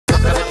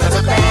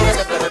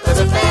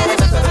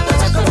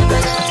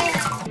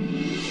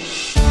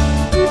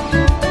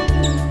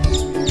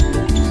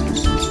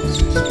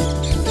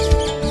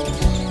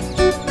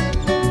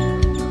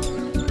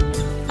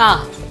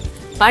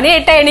പണി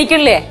ഇട്ട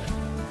എണീക്കില്ലേ?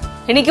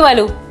 എനിക്ക്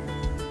വാലു.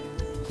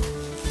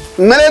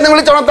 ഇന്നലെ ഒന്ന്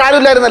വിളിച്ചോണം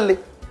ആരുമില്ലായിരുന്നല്ലേ?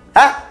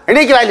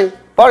 എണീക്ക് വാലു.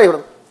 പോടെ ഇവിടെ.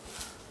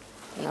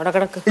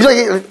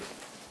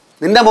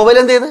 നിന്റെ മൊബൈൽ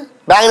എന്ത് ചെയ്ത്?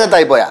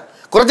 ബാഗിനകത്തായി പോയാ.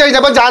 കുറച്ച്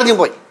കഴിഞ്ഞപ്പോൾ ചാർജും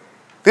പോയി,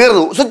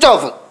 തീർന്നു, സ്വിച്ച്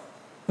ഓഫ്.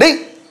 ഡേ,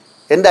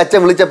 എൻ്റെ അച്ഛൻ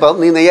വിളിച്ചപ്പോൾ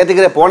നീ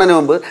നെയ്യാറ്റിക്കര പോണതിന്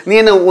മുമ്പ് നീ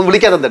എന്നെ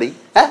വിളിക്കാതെന്തടി?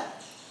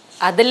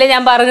 അതല്ലേ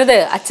ഞാൻ പറഞ്ഞത്.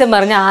 അച്ഛൻ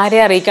പറഞ്ഞ ആരെ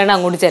അറിയിക്കാണ്ട്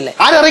അങ്ങോട്ട് ചെല്ലേ.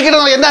 ആരെ അറിയിക്കണോ?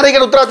 എന്നെ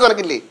അറിയിക്കണം ഉത്തരവാദിത്വം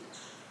നടക്കില്ലേ?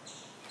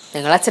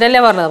 നിങ്ങൾ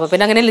അച്ഛനല്ലേ പറഞ്ഞത്, അപ്പൊ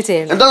പിന്നെ അങ്ങനെയല്ലേ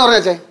ചെയ്യണം. എന്താന്ന് പറഞ്ഞ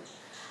അച്ഛൻ?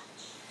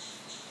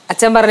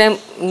 അച്ഛൻ പറഞ്ഞ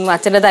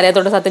അച്ഛൻ്റെ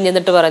തലയത്തോട്ട് സത്യം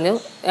ചെന്നിട്ട് പറഞ്ഞു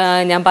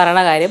ഞാൻ പറയണ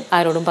കാര്യം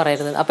ആരോടും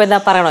പറയരുത്. അപ്പൊ എന്താ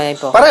പറയണോ? ഞാൻ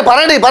ഇപ്പൊ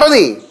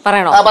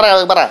പറയണോ?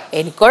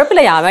 എനിക്ക്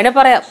കുഴപ്പമില്ല, ഞാൻ വേണേ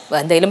പറയാം.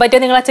 എന്തെങ്കിലും പറ്റിയോ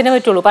നിങ്ങൾ അച്ഛനെ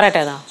പറ്റുള്ളൂ. പറയട്ടെ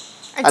എന്നാ.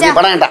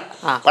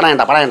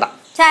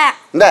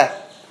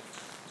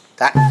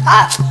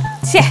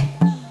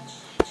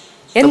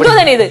 എന്തോ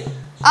തന്നെ ഇത്?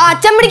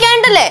 അച്ഛൻ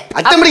പിടിക്കാണ്ടല്ലേ?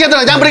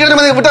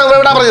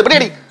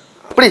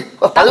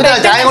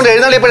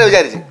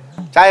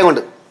 ചായ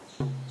കൊണ്ട്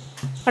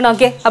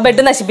ഓക്കെ. ആ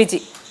ബെഡ് നശിപ്പിച്ച്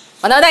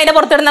ഒന്നാമത് അതിന്റെ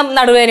പുറത്തിടുന്ന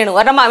നടുവേനാണ്.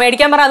 ഒരെണ്ണം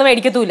മേടിക്കാൻ പറഞ്ഞാൽ അത്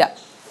മേടിക്കത്തൂല.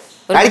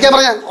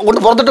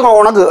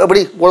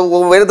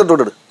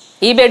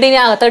 ഈ ബെഡിനെ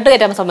അകത്തോട്ട്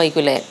കയറ്റാൻ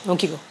സമ്മതിക്കൂലേ?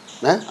 നോക്കിക്കോ.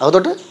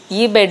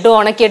 ഈ ബെഡ്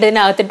ഉണക്കിയിട്ട്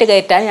ഇതിനകത്തിട്ട്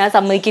കയറ്റാൻ ഞാൻ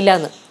സമ്മതിക്കില്ല.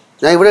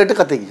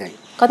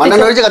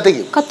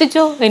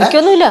 കത്തിച്ചോ,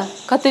 എനിക്കൊന്നുമില്ല.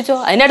 കത്തിച്ചോ.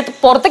 അതിനടുത്ത്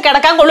പുറത്ത്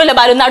കിടക്കാൻ കൊള്ളൂല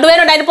ബാലു.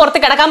 നടുവേനുണ്ട്, അതിന് പുറത്ത്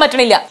കിടക്കാൻ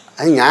പറ്റണില്ല.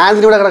 ഞാൻ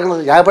ഇതിലൂടെ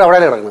കിടക്കുന്നത്, ഞാൻ ഇപ്പോൾ അവിടെ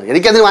കിടക്കുന്നത്.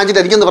 എനിക്കതിന്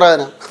വാങ്ങിച്ചിട്ട് എനിക്കൊന്ന്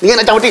പറയാനാ? നീ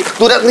എന്നെ ചവിട്ടി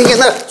നീ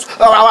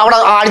അവിടെ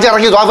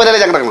അടിച്ചിറങ്ങി സോഫയിലല്ലേ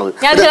ഞാൻ കിടക്കുന്നത്.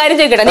 ഞാൻ കാര്യം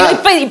ചോദിക്കട്ടെ, നീ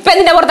ഇപ്പൊ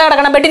എന്തിന്റെ പുറത്താ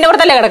കിടക്കണം? ബെഡിന്റെ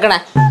പുറത്തല്ലേ കിടക്കണേ?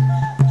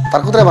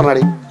 തർക്കുത്തരം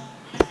പറഞ്ഞാടി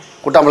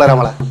കൂട്ടാമ്പളെ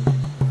നമ്മളെ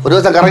ഒരു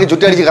ദിവസം കറങ്ങി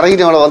ചുറ്റി അടിച്ച്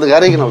കറങ്ങിട്ട് നമ്മളെ വന്ന്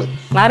കയറിയിരിക്കണോള്.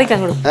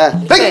 മാറിക്കങ്ങോട്ട്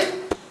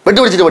വെട്ടി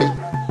പിടിച്ചിട്ട് പടി,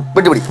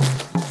 വെട്ടി പിടി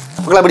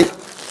മക്കളെ, പിടി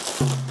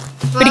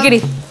പിടിക്കടി,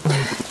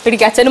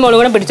 പിടിക്ക. അച്ഛനും മോളും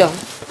കൂടെ പിടിച്ചോ.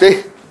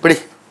 പിടി.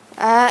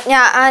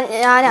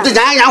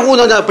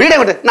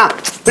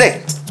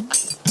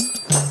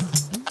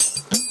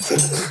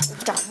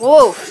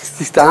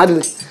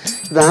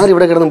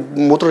 ഇതാരിവിടെ കിടന്ന്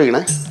മൂത്രം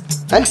ഒഴിക്കണേ?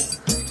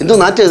 എന്തോ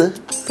നാറ്റത്?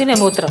 പിന്നെ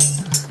മൂത്രം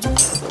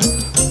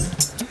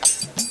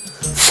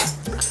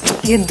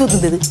എന്തോ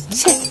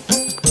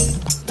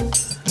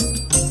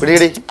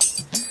പിടിയടി.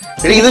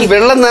 ഇത്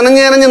വെള്ളം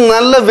നനഞ്ഞ് നനഞ്ഞ്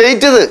നല്ല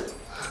വെയിറ്റ്. ഇത്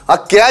ആ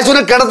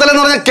ക്യാഷുവിനെ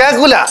കിടത്തലെന്ന് പറഞ്ഞാൽ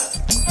കേക്കൂല.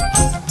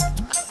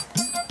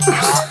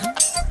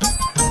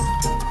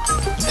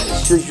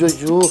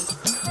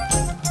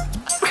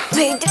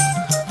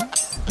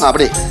 ആ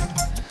പിടി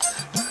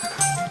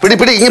പിടി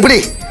പിടി ഇങ്ങ പിടി.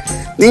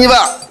 നീ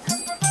വാ,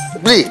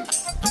 പിടി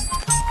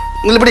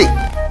പിടി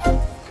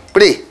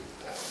പിടി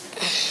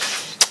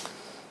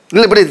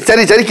പിടി.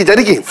 ചരിക്ക്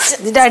ചരിക്ക്.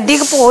 ഇതിന്റെ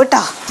അടിയൊക്കെ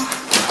പോയിട്ടാ.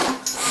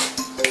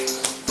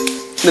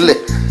 ഇല്ലേ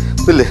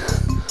ഇല്ലേ,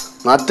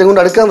 നാറ്റം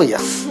കൊണ്ട് അടുക്കാൻ വയ്യ.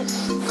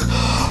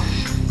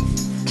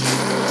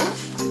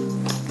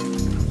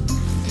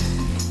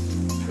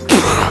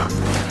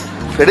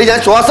 എടി, ഞാൻ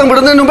ശ്വാസം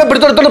വിടുന്നതിന് മുമ്പേ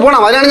പിടിച്ചെടുത്തോണ്ട്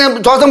പോണം. അതിനാണ് ഞാൻ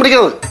ശ്വാസം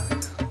പിടിക്കുന്നത്.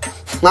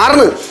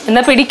 മാറുന്നു.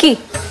 എന്നാ പിടിക്ക്.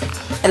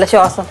 അല്ല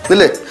ശ്വാസം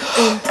ഇല്ലേ?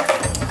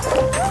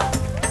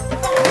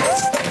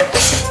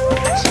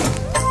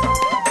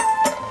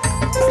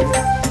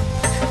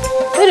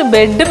 ഒരു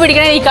ബെഡ്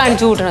പിടിക്കണ ഈ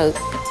കാണിച്ചു കൂട്ടണത്.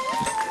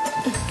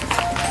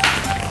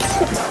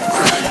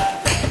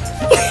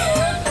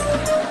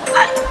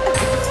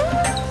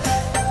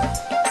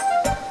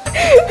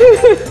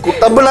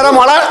 കുട്ടമ്പിള്ളേരെ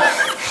മോളെ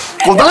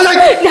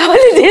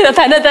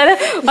തന്നെ തന്നെ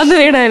വന്ന്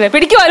വീണല്ലേ.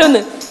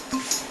 പിടിക്കുവാലൊന്ന്.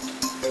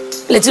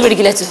 ലച്ചു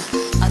പിടിക്കില്ല. ലച്ചു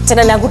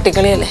അച്ഛനെല്ലാം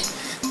കുട്ടിക്കളിയല്ലേ.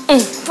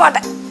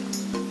 പോട്ടെ.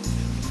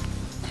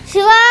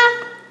 ശിവ,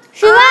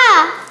 ശിവ,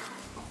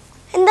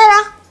 എന്താടാ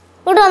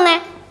ഇങ്ങോട്ട് വന്നേ.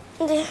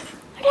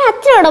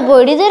 അച്ഛനോടെ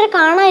പോയി? ഇതുവരെ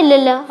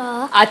കാണാനില്ലല്ലോ.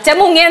 അച്ഛൻ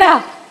മുങ്ങിയടാ.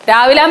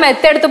 രാവിലെ ആ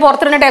മെത്തെടുത്ത്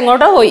പുറത്തിരുന്നിട്ട്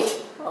എങ്ങോട്ടോ പോയി.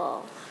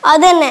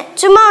 അതന്നെ,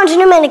 ചുമ്മാ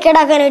മനുഷ്യനെ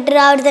മെനക്കേടാക്കാനായിട്ട്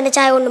രാവിലെ തന്നെ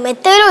ചായ കൊണ്ട്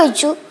മെത്തയിൽ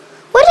ഒഴിച്ചു.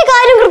 ഒരു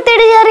കാര്യം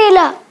കൃത്യമായിട്ട്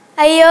അറിയില്ല.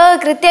 അയ്യോ,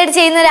 കൃത്യമായിട്ട്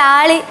ചെയ്യുന്ന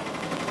ഒരാള്.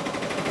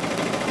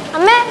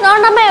 അമ്മേ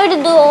നോണ്ടമ്മേ, ഒരു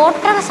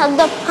ഓട്ടണ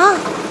ശബ്ദം.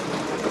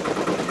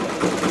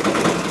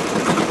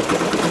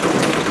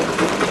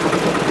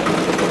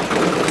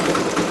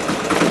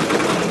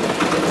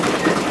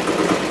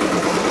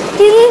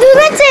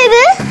 എന്തുവാ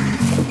ചെയ്ത്?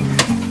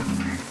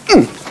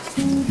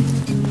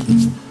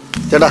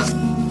 ചേട്ടാ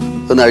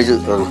ഒന്ന് അഴിച്ചു.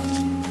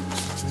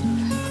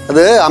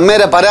 അത്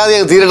അമ്മേരെ പരാതി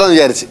തീരണമെന്ന്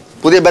വിചാരിച്ച്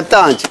പുതിയ ബെത്ത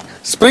വാങ്ങിച്ചു.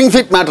 Spring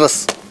fit mattress.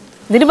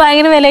 ഇതിന്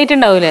ഭയങ്കര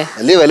വിലയിട്ടുണ്ടാവൂലേ?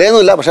 വലിയ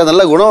വിലയൊന്നുമില്ല, പക്ഷെ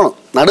നല്ല ഗുണമാണ്.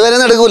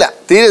 നടുവേനൊന്നും എടുക്കൂല,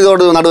 തീരെ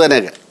ഇതോട്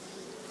നടുവേനൊക്കെ.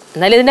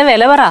 എന്നാലും ഇതിന്റെ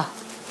വില പറ.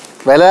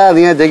 വില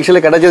നീ ജംഗ്ഷനിൽ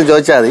കിടച്ചത്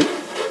ചോദിച്ചാൽ മതി.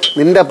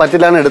 നിന്റെ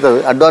പറ്റിലാണ് എടുത്തത്,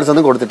 അഡ്വാൻസ്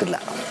ഒന്നും കൊടുത്തിട്ടില്ല.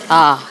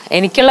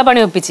 എനിക്കുള്ള പണി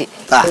ഒപ്പിച്ച്.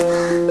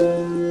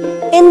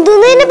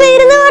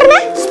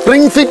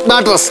 Spring fit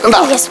mattress.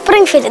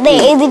 Spring fit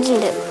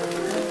എഴുതിയിട്ടുണ്ട്.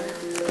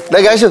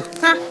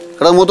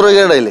 മൂത്ര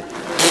ഒഴിക്കയില്ലേ?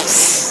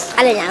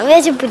 അല്ല, ഞാൻ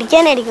വിചാരിച്ചു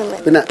പിടിക്കാനായിരിക്കും.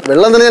 പിന്നെ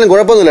വെള്ളം തന്നെ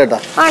കുഴപ്പമൊന്നുമില്ല കേട്ടാ.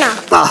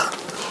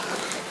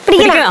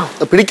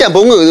 പിടിക്കാം,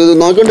 പൊങ്ങ്.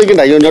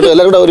 നോക്കിക്കൊണ്ടിരിക്കണ്ട. അയ്യോ, ഇങ്ങോട്ട്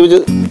എല്ലാവരും കൂടെ ഒരുമിച്ച്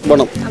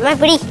പോണം.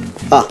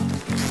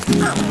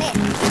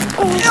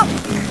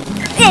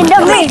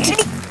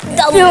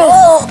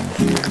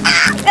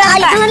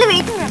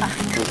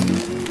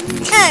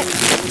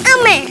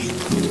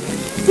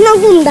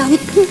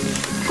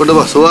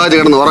 കൊണ്ടുപോ, സുഖമായിട്ട്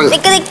കിടന്ന് ഉറങ്ങ്.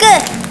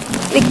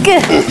 നിക്ക്.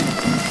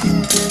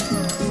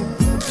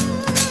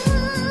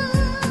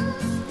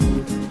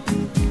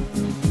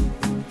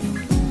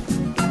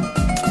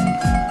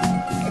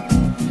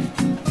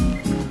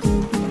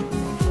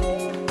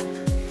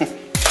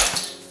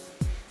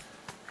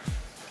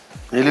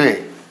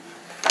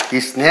 ഈ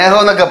സ്നേഹം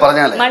എന്നൊക്കെ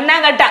പറഞ്ഞാലേ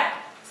മണ്ണാങ്കട്ട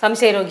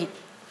സംശയരോഗി.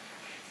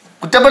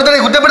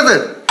 കുറ്റപ്പെടുത്ത്.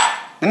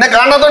 നിന്നെ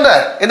കാണാത്തോണ്ട്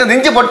എന്റെ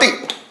നെഞ്ച് പൊട്ടി.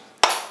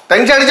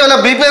 Tension അടിച്ചല്ല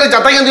BP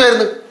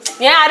ചത്തക്കെന്തുവായിരുന്നു.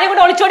 ഞാൻ ആരെയും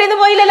കൂടെ ഒളിച്ചോടിയൊന്നും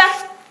പോയില്ലല്ലോ.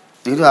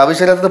 ഇതിന്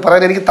ആവശ്യമില്ലാത്തത്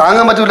പറയാൻ എനിക്ക്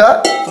താങ്ങാൻ പറ്റൂല.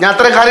 ഞാൻ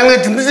അത്രയും കാര്യങ്ങൾ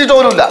ചിന്തിച്ചിട്ട്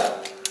പോലുമില്ല.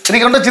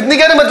 എനിക്കൊണ്ട്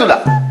ചിന്തിക്കാനും പറ്റൂല.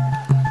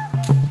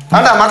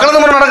 ആണ്ടാ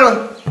മക്കളൊന്നും പറഞ്ഞ് നടക്കണം.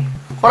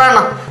 പറയണ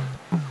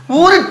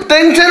ഒരു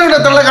ടെൻഷനും ഇല്ല.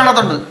 എത്ര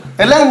കാണാത്തോണ്ട്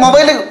എല്ലാം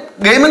മൊബൈലിൽ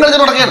ഗെയിമും കളിച്ച്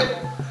നടക്കുകയാണ്.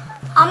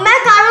 അമ്മ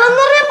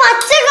കള്ളെന്ന് പറഞ്ഞ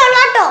പച്ച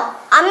കള്ളാട്ടോ.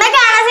 അമ്മ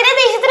കാണാസിന്റെ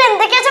ദേഷ്യത്തിന്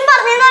എന്തൊക്കെയാ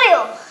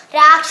പറഞ്ഞെന്നറിയോ?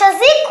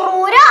 രാക്ഷസി,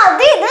 ക്രൂര,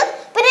 അത് ഇത്.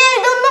 പിന്നെ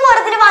ഇതൊന്നും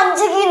പറഞ്ഞിട്ട്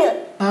വഞ്ചകീന്ന്.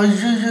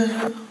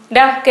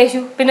 കേശു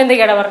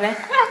പിന്നെന്തൊക്കെയാടാ പറഞ്ഞേ?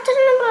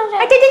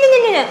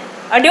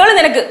 അടിയോളം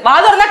നിനക്ക് വാ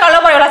തുറന്നാ കള്ള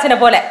പറയുള്ളൂ അച്ഛനെ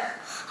പോലെ.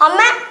 അമ്മ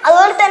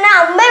അതുപോലെ തന്നെ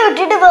അമ്മയെ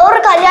വിട്ടിട്ട്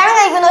വേറൊരു കല്യാണം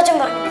കഴിക്കുന്ന അച്ഛൻ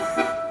പറഞ്ഞു.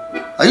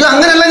 അയ്യോ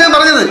അങ്ങനെയല്ല ഞാൻ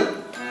പറഞ്ഞത്.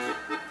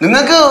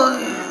 നിങ്ങൾക്ക്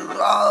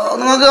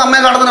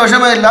അമ്മയെ കാണുന്ന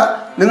വിഷമമില്ല.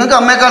 നിങ്ങൾക്ക്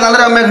അമ്മയേക്കാൾ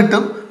നല്ലൊരു അമ്മയെ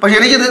കിട്ടും. പക്ഷെ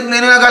എനിക്ക്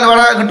നീനുവിനേക്കാൾ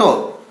വേറെ കിട്ടുമോ?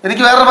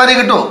 എനിക്ക് വേറെ ഭാര്യ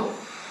കിട്ടുമോ?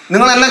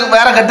 നിങ്ങളെന്നെ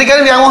വേറെ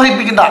കെട്ടിക്കാനും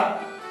വ്യാമോഹിപ്പിക്കണ്ട.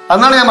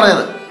 അന്നാണ് ഞാൻ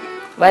പറഞ്ഞത്.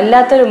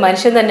 വല്ലാത്തൊരു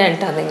മനുഷ്യൻ തന്നെയാണ്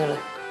കേട്ടോ നിങ്ങള്.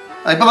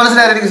 ഇപ്പൊ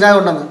മനസ്സിലായി എനിക്ക് സ്നേഹം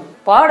ഉണ്ടെന്ന്.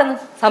 പോടുന്നു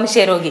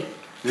സംശയരോഗി.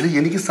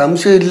 എനിക്ക്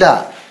സംശയമില്ല.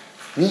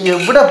 നീ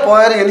എവിടെ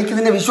പോയാലും എനിക്ക്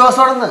നിന്നെ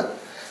വിശ്വാസമാണെന്ന്.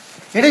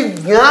 എടി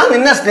ഞാൻ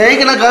നിന്നെ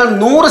സ്നേഹിക്കണേക്കാൾ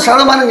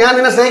 100% ഞാൻ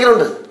നിന്നെ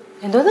സ്നേഹിക്കുന്നുണ്ട്.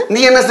 എന്തോന്ന്? നീ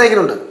എന്നെ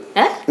സ്നേഹിക്കുന്നുണ്ട്.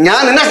 ഞാൻ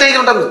നിന്നെ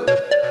സ്നേഹിക്കുന്നുണ്ടെന്ന്.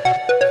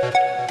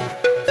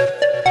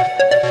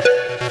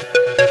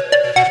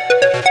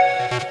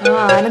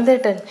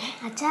 ആനന്ദേട്ടൻ.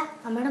 അച്ഛാ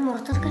അമ്മയുടെ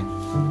മുറത്തെടുക്കാൻ.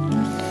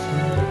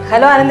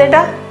 ഹലോ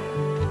ആനന്ദേട്ടാ,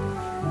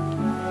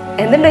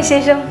 എന്തുണ്ട്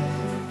വിശേഷം?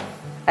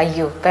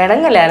 അയ്യോ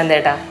പിണങ്ങല്ലേ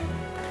ആനന്ദേട്ടാ.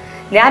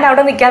 ഞാൻ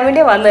അവിടെ നിൽക്കാൻ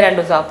വേണ്ടി വന്നു 2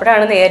 ദിവസം.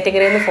 അപ്പോഴാണ്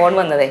നേറ്റിങ്ങരയിൽ നിന്ന് ഫോൺ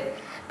വന്നതേ.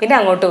 പിന്നെ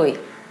അങ്ങോട്ട് പോയി.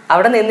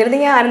 അവിടെ നിന്നിരുന്ന്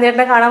ഞാൻ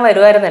ആനന്ദേട്ടനെ കാണാൻ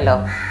വരുമായിരുന്നല്ലോ.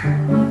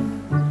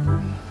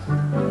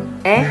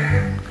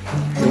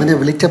 ഇവനെ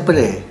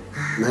വിളിച്ചപ്പോഴേ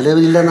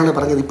നിലവിലില്ല എന്നാണ്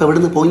പറഞ്ഞത്. ഇപ്പൊ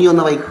എവിടുന്ന് പൊങ്ങി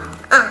വന്ന വൈ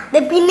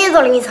പിന്നെ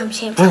തുടങ്ങി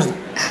സംശയം.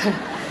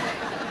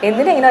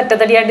 എന്തിനാ ഇങ്ങനെ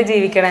ഒറ്റത്തടിയായിട്ട്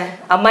ജീവിക്കണേ?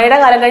 അമ്മായിയുടെ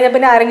കാലം കഴിഞ്ഞ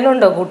പിന്നെ ആരെങ്കിലും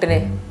ഉണ്ടോ കൂട്ടിന്?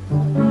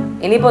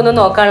 ഇനിയിപ്പോ ഒന്നും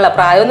നോക്കാനുള്ള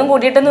പ്രായമൊന്നും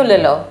കൂട്ടിയിട്ടൊന്നും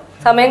ഇല്ലല്ലോ.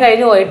 സമയം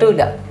കഴിഞ്ഞു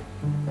പോയിട്ടുമില്ല.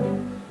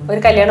 ഒരു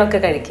കല്യാണമൊക്കെ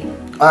കഴിക്കും.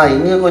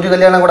 ഇനി ഒരു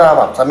കല്യാണം കൂടെ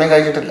ആവാം. സമയം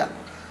കഴിഞ്ഞിട്ടില്ല.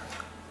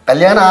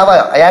 കല്യാണം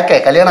ആവാം. അയാൾക്കേ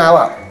കല്യാണം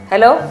ആവാം.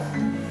 Hello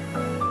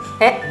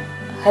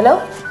hello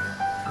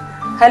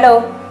hello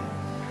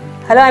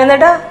hello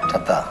ആനന്ദേട്ടാ.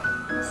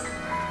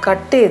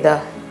 Cut ചെയ്താ?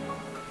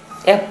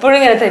 എപ്പോഴും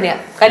ഇങ്ങനെ തന്നെയാ.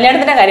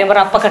 കല്യാണത്തിന്റെ കാര്യം പറ,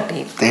 അപ്പ കട്ട്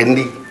ചെയ്യും.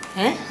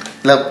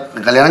 അല്ല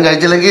കല്യാണം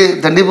കഴിച്ചില്ലെങ്കിൽ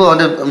തെണ്ടി പോ.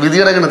 അവന്റെ വിധി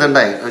കിടക്കണം.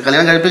 തെണ്ടായി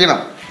കല്യാണം കഴിപ്പിക്കണം.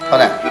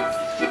 പറയാം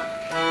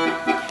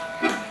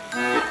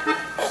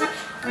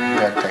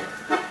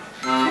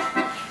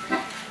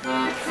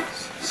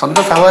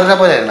സ്വന്തം സഹോദരനെ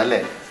പോലെയാണ് അല്ലേ?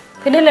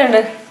 പിന്നല്ലേ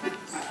ഉണ്ട്.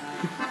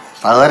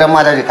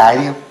 സഹോദരന്മാരൊരു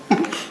കാര്യം.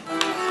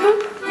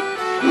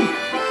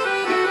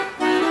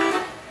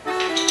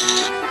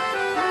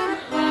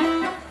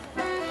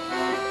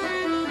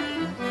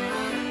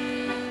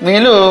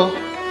 നീലു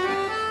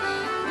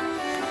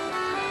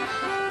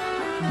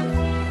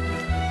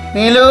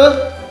നീലു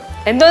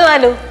എന്തോ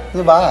നാലു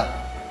വാ.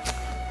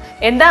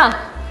 എന്താ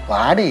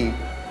വാടി.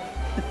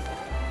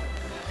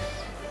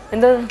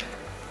 എന്തോ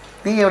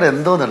നീ ഇവിടെ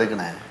എന്തോന്ന്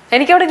എടുക്കണേ?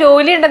 എനിക്കവിടെ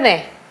ജോലി ഉണ്ടെന്നേ.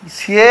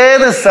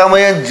 ഏത്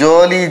സമയം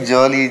ജോലി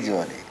ജോലി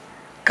ജോലി.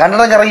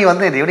 കണ്ണടം കറങ്ങി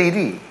വന്നേല്ലേ? ഇവിടെ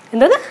ഇരി.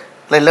 എന്തോ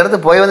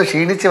എല്ലായിടത്തും പോയി വന്ന്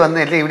ക്ഷീണിച്ച്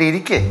വന്നേല്ലേ? ഇവിടെ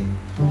ഇരിക്കേ.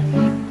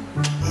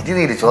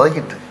 നീര്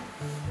ചോദിക്കട്ടെ.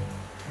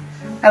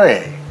 അതെ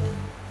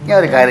ഞാൻ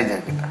ഒരു കാര്യം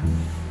ചോദിക്കട്ടെ.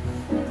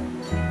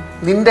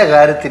 നിന്റെ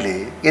കാര്യത്തില്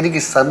എനിക്ക്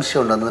സംശയം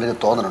ഉണ്ടെന്ന് നിനക്ക്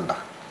തോന്നണുണ്ടോ?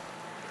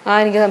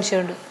 എനിക്ക്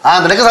സംശയമുണ്ട്.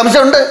 നിനക്ക്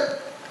സംശയമുണ്ട്?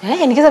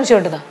 എനിക്ക്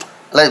സംശയമുണ്ടെന്നാ?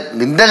 അല്ല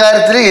നിന്റെ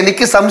കാര്യത്തില്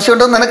എനിക്ക് സംശയം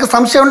ഉണ്ടെന്ന് നിനക്ക്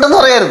സംശയം ഉണ്ടെന്ന്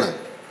പറയായിരുന്നു.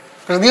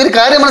 പക്ഷെ നീ ഒരു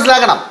കാര്യം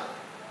മനസ്സിലാക്കണം.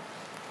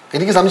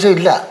 എനിക്ക്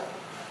സംശയമില്ല.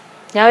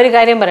 ഞാൻ ഒരു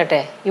കാര്യം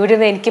പറയട്ടെ. ഇവിടെ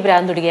നിന്ന് എനിക്ക്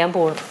ഭ്രാന്ത് പിടിക്കാൻ ഞാൻ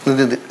പോകണം.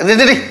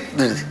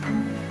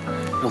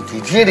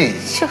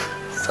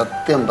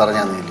 സത്യം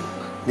പറഞ്ഞാൽ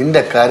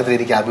നിന്റെ കാര്യത്തിൽ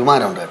എനിക്ക്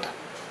അഭിമാനമുണ്ട് കേട്ടോ.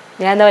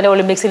 ഞാൻ എന്താ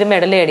ഒളിമ്പിക്സിൽ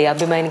മെഡൽ നേടി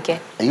അഭിമാനിക്കാൻ.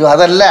 അയ്യോ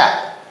അതല്ല.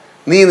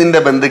 നീ നിന്റെ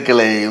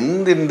ബന്ധുക്കളെയും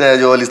നിന്റെ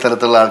ജോലി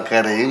സ്ഥലത്തുള്ള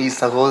ആൾക്കാരെയും ഈ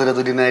സഹോദര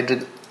തുല്യനായിട്ട്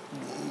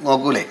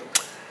നോക്കൂലേ?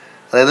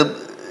 അതായത്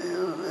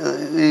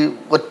ഈ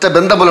ഒറ്റ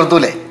ബന്ധം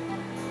പുലർത്തൂലേ?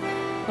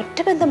 ഒറ്റ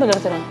ബന്ധം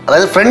പുലർത്തണോ?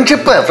 അതായത്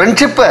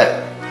ഫ്രണ്ട്ഷിപ്പ്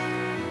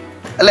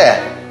അല്ലേ?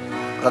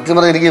 സത്യം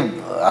പറഞ്ഞാൽ എനിക്ക്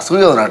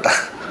അസൂയ തോന്നാ കേട്ടാ.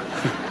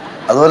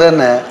 അതുപോലെ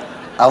തന്നെ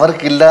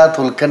അവർക്കില്ലാത്ത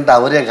ഉത്കണ്ഠ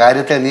അവരെ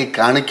കാര്യത്തെ നീ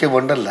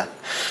കാണിക്കുമ്പോണ്ടല്ല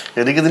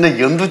എനിക്ക് നിന്നെ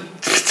എന്ത്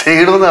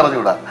ചെയ്യണമെന്ന്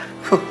അറിഞ്ഞൂടാ.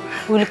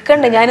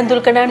 ഉത്കണ്ഠ? ഞാൻ എന്ത്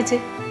ഉത്കണ്ഠ കാണിച്ച്?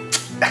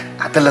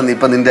 അതല്ല നീ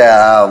ഇപ്പൊ നിന്റെ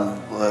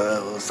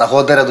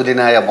സഹോദര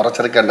തുല്യനായ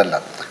മുറച്ചെറുക്കണ്ടല്ല.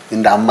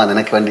 നിന്റെ അമ്മ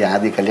നിനക്ക് വേണ്ടി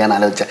ആദ്യം കല്യാണം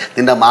ആലോചിച്ച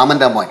നിന്റെ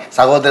മാമന്റെ മോൻ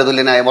സഹോദര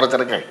തുല്യനായ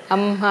മുറച്ചെറുക്കായി.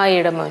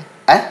 അമ്മായിയുടെ മോൻ.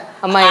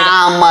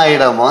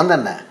 അമ്മായിയുടെ മോൻ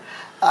തന്നെ.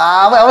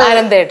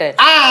 ആനന്ദേട്ടൻ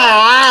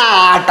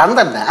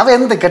തന്നെ. അവൻ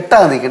എന്ത് കെട്ടാ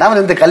നിൽക്കണം? അവൻ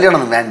എന്ത് കല്യാണം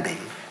ഒന്നും വേണ്ടേ?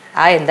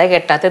 ആ എന്താ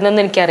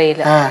കെട്ടാത്തെന്നൊന്നും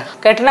എനിക്കറിയില്ല.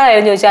 കെട്ടണ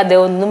കാര്യം ചോദിച്ചാൽ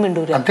അദ്ദേഹം ഒന്നും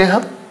മിണ്ടൂല.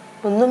 അദ്ദേഹം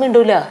ഒന്നും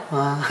മിണ്ടൂല.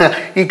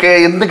 ഈ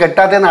എന്ത്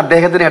കെട്ടാത്തെന്ന്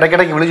അദ്ദേഹത്തിന്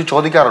ഇടയ്ക്കിടയ്ക്ക് വിളിച്ച്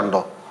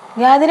ചോദിക്കാറുണ്ടോ?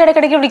 ഞാൻ ഇതിന്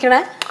ഇടയ്ക്കിടയ്ക്ക് വിളിക്കണേ?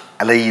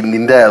 അല്ല, ഈ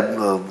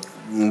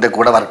നിന്റെ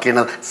കൂടെ വർക്ക്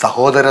ചെയ്യുന്ന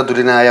സഹോദര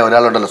തുല്യനായ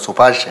ഒരാളുണ്ടല്ലോ,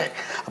 സുഭാഷ്.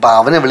 അപ്പൊ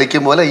അവനെ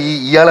വിളിക്കും പോലെ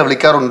ഇയാളെ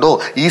വിളിക്കാറുണ്ടോ,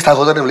 ഈ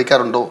സഹോദരനെ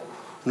വിളിക്കാറുണ്ടോ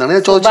എന്നാണ്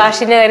ഞാൻ ചോദിച്ചത്.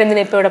 സുഭാഷിന്റെ കാര്യം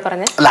എന്തിനാ ഇപ്പൊ ഇവിടെ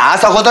പറഞ്ഞ? അല്ല, ആ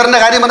സഹോദരന്റെ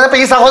കാര്യം പറഞ്ഞപ്പോ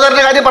ഈ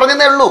സഹോദരന്റെ കാര്യം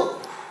പറഞ്ഞതേ ഉള്ളൂ.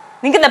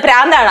 നിനക്ക്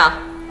പ്രാന്താണോ?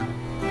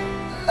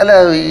 അല്ല,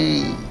 ഈ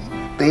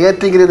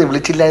നെയ്യാറ്റിൻകരയിൽ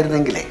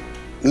വിളിച്ചില്ലായിരുന്നെങ്കിലേ,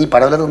 നീ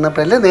പടവലത്ത്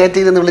നിന്നപ്പോഴല്ലേ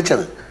നെയ്യാറ്റിൻകരയിൽ നിന്ന്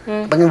വിളിച്ചത്.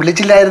 അപ്പൊ ഞാൻ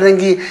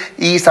വിളിച്ചില്ലായിരുന്നെങ്കിൽ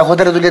ഈ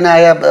സഹോദര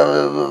തുല്യനായ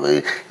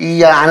ഈ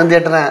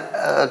ആനന്ദേട്ടനെ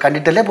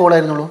കണ്ടിട്ടല്ലേ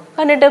പോളായിരുന്നുള്ളൂ.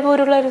 കണ്ടിട്ടേ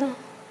പോരുള്ളായിരുന്നു.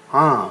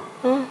 ആ,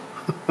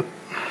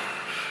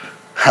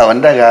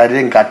 അവന്റെ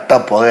കാര്യം കട്ട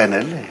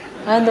പോകാനല്ലേ.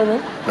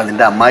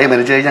 നിന്റെ അമ്മായി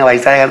മരിച്ചു കഴിഞ്ഞാൽ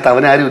വയസ്സായ കാലത്ത്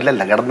അവനാരും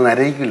ഇല്ലല്ലോ, കിടന്ന്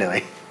നരയിക്കില്ല.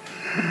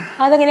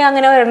 അതെങ്ങനെയാ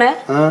അങ്ങനെ വരണേ?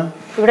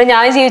 ഇവിടെ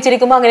ഞാൻ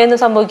ജീവിച്ചിരിക്കുമ്പോ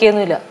അങ്ങനെയൊന്നും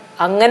സംഭവിക്കൊന്നുമില്ല.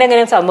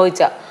 അങ്ങനെ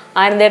സംഭവിച്ച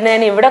ആനന്ദേട്ടനെ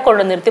ഞാൻ ഇവിടെ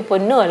കൊണ്ടു നിർത്തി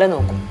പൊന്നു പോലെ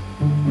നോക്കും.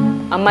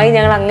 അമ്മായി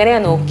ഞങ്ങൾ അങ്ങനെയാ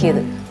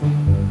നോക്കിയത്.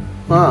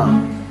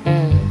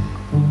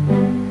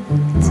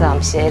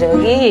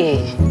 സംശയരോഗി.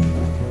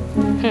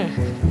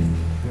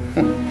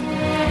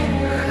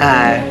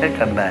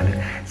 കണ്ടാല്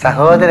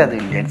സഹോദര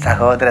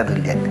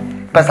തുല്യൻ.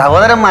 ഇപ്പൊ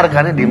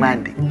സഹോദരന്മാർക്കാണ്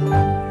ഡിമാൻഡ്.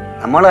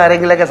 നമ്മൾ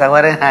ആരെങ്കിലൊക്കെ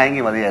സഹോദരൻ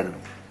ആയെങ്കിൽ മതിയായിരുന്നു.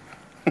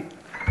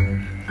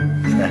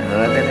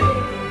 സഹോദരൻ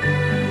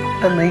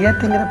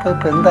നെയ്യാറ്റിങ്ങനെ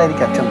പോയപ്പോ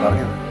എന്തായിരിക്കും അച്ഛൻ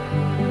പറഞ്ഞത്?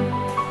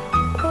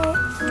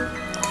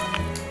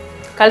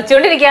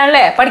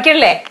 കളിച്ചോണ്ടിരിക്കാണല്ലേ,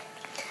 പഠിക്കണല്ലേ?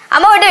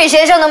 അമ്മ വീട്ടിൽ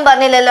വിശേഷം ഒന്നും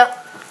പറഞ്ഞില്ലല്ലോ.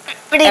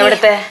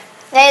 എവിടത്തെ?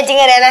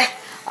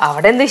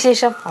 അവിടെ എന്ത്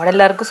വിശേഷം? അവിടെ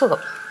എല്ലാവർക്കും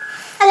സുഖം.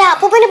 അല്ല,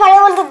 അപ്പൂപ്പന് പഴയ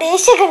പോലത്തെ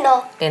ദേഷ്യമൊക്കെ ഉണ്ടോ?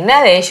 എന്നാ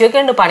ദേഷ്യമൊക്കെ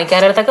ഉണ്ട്.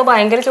 പണിക്കാരടുത്തൊക്കെ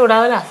ഭയങ്കര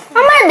ചൂടാവല.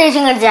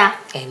 ദേഷ്യം കളിച്ചാ?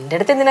 എന്റെ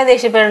അടുത്ത് എന്തിനാ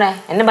ദേഷ്യപ്പെടണേ?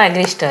 എന്നെ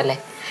ഭയങ്കര ഇഷ്ടമല്ലേ.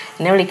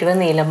 എന്നെ വിളിക്കണത്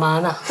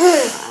നീലമ്മാന്നാ.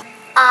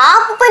 ആ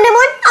അപ്പൂപ്പന്റെ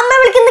മോൻ അമ്മ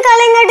വിളിക്കുന്ന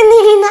കളയങ്ങാട്ട്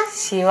നീലിന്ന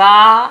ശിവാ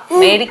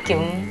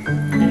മേടിക്കും.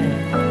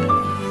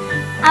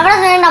 അവിടെ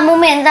നിന്നുകൊണ്ട്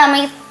അമ്മൂമ്മ എന്താ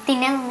അമ്മ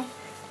തിന്നാൻ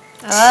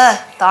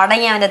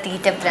തുടങ്ങി അവന്റെ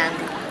തീറ്റ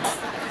പ്രാന്ത്.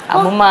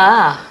 അമ്മുമ്മ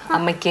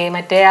അമ്മയ്ക്ക്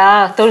മറ്റേ ആ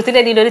തൊഴുത്തിന്റെ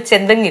അടിയിൽ ഒരു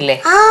ചെന്തങ്ങില്ലേ,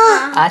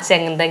 ആ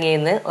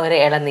ചെന്തങ്ങിന്ന് ഒരു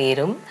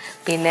ഇളനീരും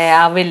പിന്നെ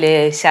അവില്,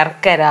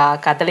 ശർക്കര,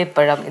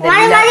 കദളിപ്പഴം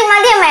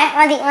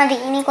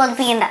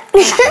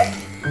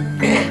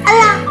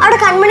അല്ല, അവിടെ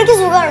കൺമണിക്ക്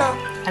സുഖമാണോ?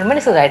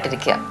 കൺമണി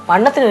സുഖമായിട്ടിരിക്കുക.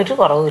 വണ്ണത്തിന് ഒരു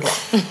കുറവുമില്ല.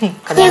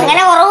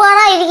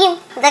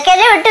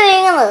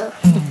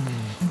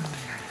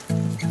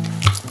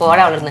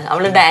 പോടാ അവളിന്ന്.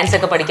 അവള് ഡാൻസ്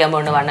ഒക്കെ പഠിക്കാൻ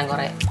പോകണ്ട, വണ്ണം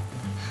കുറെ.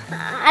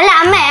 അല്ല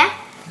അമ്മേ,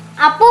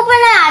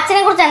 അപ്പൂപ്പനെ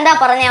അച്ഛനെ കുറിച്ച് എന്താ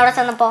പറഞ്ഞ അവിടെ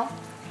ചെന്നപ്പോ?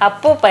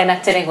 അപ്പൂപ്പൻ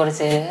അച്ഛനെ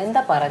കുറിച്ച്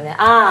എന്താ പറഞ്ഞ?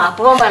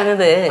 അപ്പൂപ്പൻ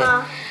പറഞ്ഞത്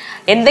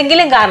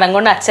എന്തെങ്കിലും കാരണം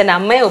കൊണ്ട് അച്ഛൻ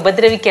അമ്മയെ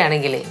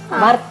ഉപദ്രവിക്കുകയാണെങ്കിൽ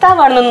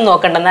ഭർത്താവാണെന്നൊന്നും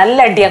നോക്കണ്ട, നല്ല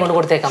അടി അങ്ങോട്ട്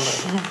കൊടുത്തേക്കാൻ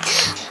പറയും.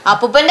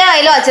 അപ്പൂപ്പന്റെ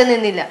കയ്യിലും അച്ഛൻ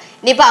നിന്നില്ല.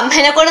 ഇനിയിപ്പൊ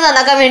അമ്മേനെ കൊണ്ട്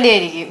നന്നാക്കാൻ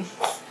വേണ്ടിയായിരിക്കും.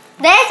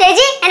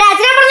 ചേച്ചി എന്റെ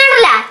അച്ഛനെ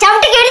പറഞ്ഞോണ്ടല്ല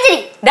ചവിട്ടി കേടിച്ചിരി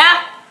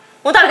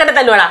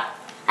തല്ലുവാടാ.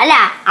 അല്ല,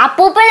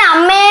 അപ്പൂപ്പൻ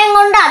അമ്മയെ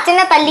കൊണ്ട്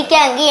അച്ഛനെ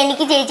തല്ലിക്കാമെങ്കിൽ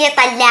എനിക്ക് ചേച്ചിയെ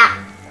തല്ല.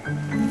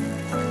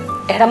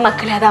 എടാ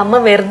മക്കളെ, അത് അമ്മ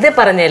വെറുതെ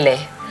പറഞ്ഞല്ലേ.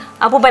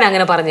 അപ്പൂപ്പൻ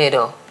അങ്ങനെ പറഞ്ഞു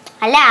തരുമോ?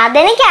 അല്ല,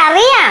 അതെനിക്ക്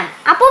അറിയാം.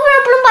 അപ്പൂപ്പൻ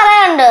എപ്പോഴും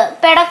പറയാറുണ്ട്,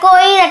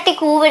 പെടക്കോയി തട്ടി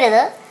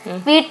കൂവരുത്,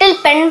 വീട്ടിൽ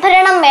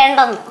പെൺഭരണം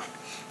വേണ്ടെന്ന്.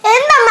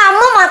 എന്താ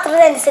അമ്മ മാത്രം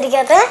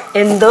അനുസരിക്കാത്ത?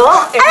 എന്തോ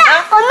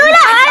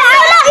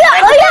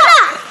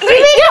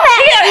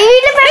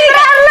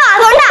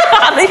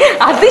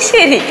അത്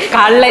ശരി,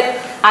 കള്ളൻ.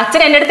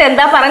 അച്ഛൻ എന്റെ അടുത്ത്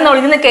എന്താ പറയുന്ന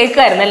ഒളിഞ്ഞെന്ന്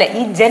കേൾക്കുമായിരുന്നല്ലേ.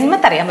 ഈ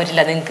ജന്മത്തറിയാൻ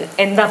പറ്റില്ല നിങ്ങക്ക്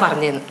എന്താ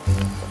പറഞ്ഞെന്ന്.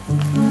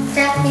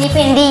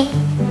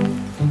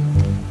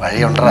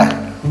 വഴിയുണ്ടറാ.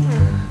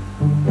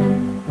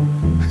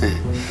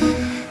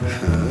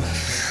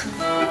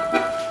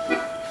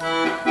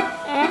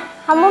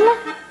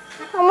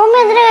 അമ്മൂമ്മ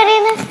എന്തിനാ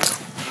കരയുന്നേ?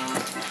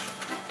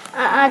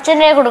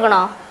 അച്ഛൻ്റെ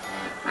കൊടുക്കണോ?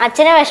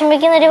 അച്ഛനെ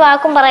വിഷമിക്കുന്ന ഒരു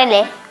വാക്കും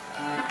പറയല്ലേ.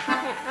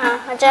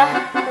 അച്ഛാ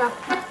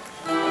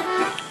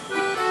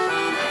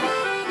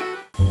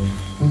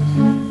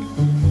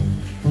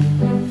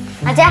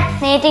അച്ഛാ,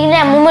 നേറ്റിന്റെ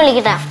അമ്മൂമ്മ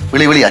വിളിക്കട്ടാ.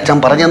 വിളി അച്ഛൻ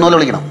പറഞ്ഞെന്നോലെ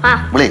വിളിക്കണം.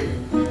 വിളി.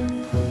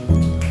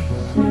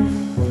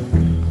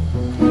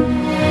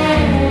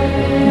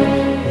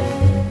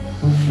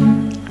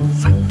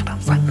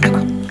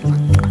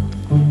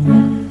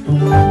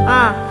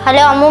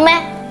 ഹലോ അമ്മൂമ്മ,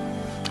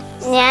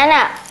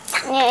 ഞാനാ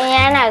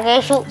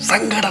കേശു.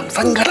 സങ്കടം.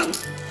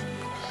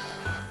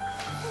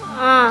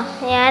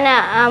 ഞാനാ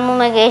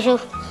അമ്മൂമ്മ കേശു.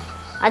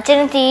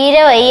 അച്ഛന്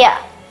തീരെ വയ്യ.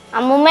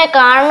 അമ്മൂമ്മയെ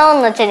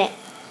കാണണമെന്ന് അച്ഛന്.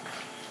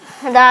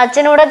 അതാ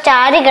അച്ഛനിവിടെ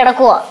ചാരി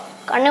കിടക്കുക.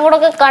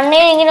 കണ്ണിക്കൂടൊക്കെ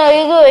കണ്ണീർ ഇങ്ങനെ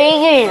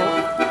ഒഴുകി വീഴും.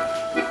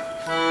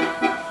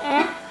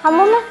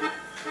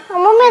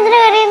 അമ്മൂമ്മ എന്തിനാ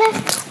കരയുന്നത്?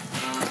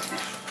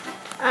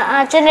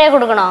 അച്ഛൻ്റെ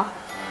കൊടുക്കണോ?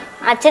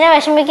 അച്ഛനെ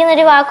വിഷമിക്കുന്ന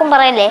ഒരു വാക്കും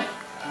പറയല്ലേ.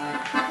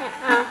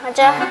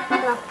 അച്ഛാ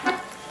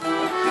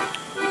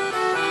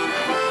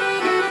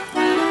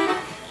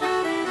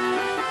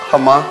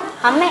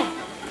അമ്മേ.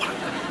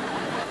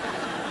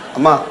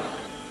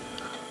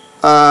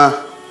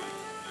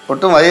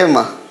 ഒട്ടും വയ്യമ്മ.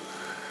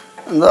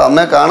 എന്തോ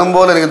അമ്മയെ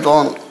കാണുമ്പോൾ എനിക്ക്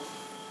തോന്നുന്നു.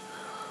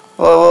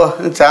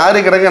 ചാരി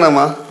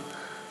കിടക്കണമ്മ.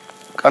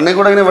 കണ്ണിൽ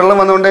കൂടെ ഇങ്ങനെ വെള്ളം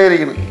വന്നുകൊണ്ടേ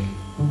ഇരിക്കുന്നു.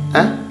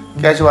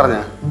 കേശു പറഞ്ഞ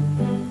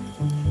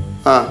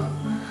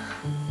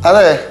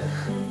അതെ,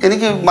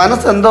 എനിക്ക്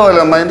മനസ്സെന്തോ അല്ല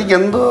അമ്മ, എനിക്ക്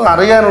എന്തോ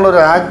അറിയാനുള്ളൊരു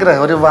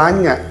ആഗ്രഹം, ഒരു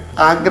വാഞ്ഞ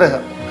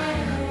ആഗ്രഹം.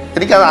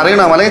 എനിക്കത്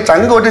അറിയണം, അല്ലെങ്കിൽ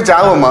ചങ്ക് പൊട്ടി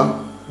ചാവും അമ്മ.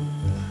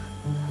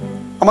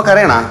 അമ്മ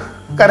കരയണ?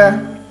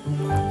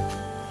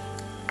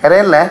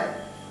 കരയല്ലേ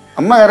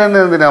അമ്മ?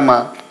 കരയുന്നത് എന്തിനാ അമ്മ?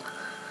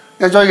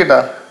 ഞാൻ ചോദിക്കട്ടാ?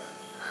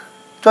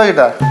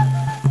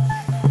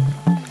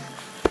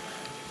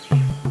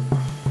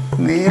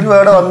 നീലു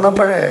അവിടെ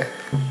വന്നപ്പോഴേ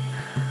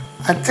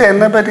അച്ഛൻ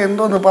എന്നെ പറ്റി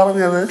എന്തോന്ന്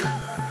പറഞ്ഞത്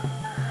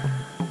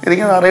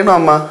എനിക്കത് അറിയണോ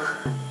അമ്മ?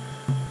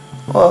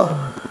 ഓ,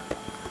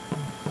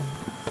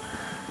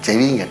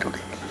 ചെവിയും കേട്ടൂടെ?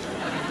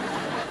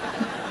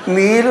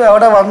 നീലു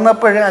അവിടെ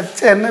വന്നപ്പോഴേ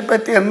അച്ഛൻ എന്നെ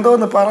പറ്റി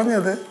എന്തോന്ന്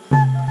പറഞ്ഞത്?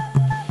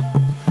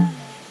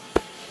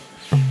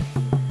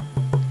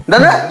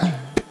 എന്താ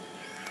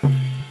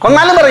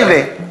കൊന്നാലും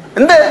പറയില്ലേ?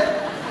 എന്ത്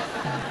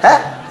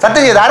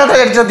സത്യം ചെയ്ത്? ആരത്ര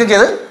കടിച്ച് സത്യം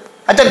ചെയ്ത്?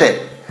 അച്ഛൻ്റെ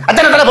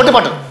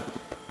പൊട്ടിപ്പാട്ട്.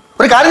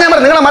 ഒരു കാര്യം ഞാൻ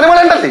പറഞ്ഞു, നിങ്ങളെ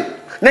മരുമകളുണ്ടല്ലേ,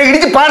 ഞാൻ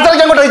ഇടിച്ച്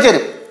പാഴ്സലൊക്കെ അങ്ങോട്ട് അയച്ചു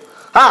തരും.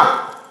 ആ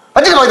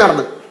പറ്റിച്ച് പോയി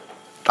നടന്ന്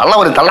തള്ള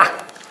പോലും തള്ള.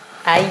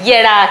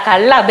 അയ്യടാ,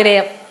 കള്ള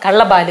അഭിനയം,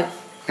 കള്ളബാലു.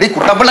 എടി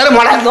കുട്ടപ്പിള്ളേരെ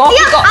മോളെ,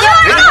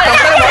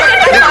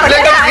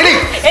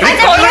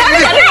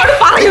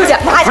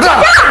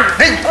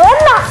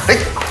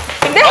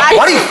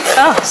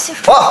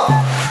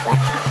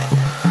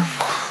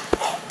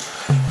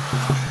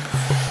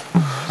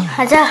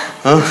 അച്ഛാ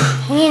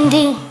നീ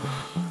എന്ത്?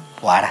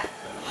 വാടാ.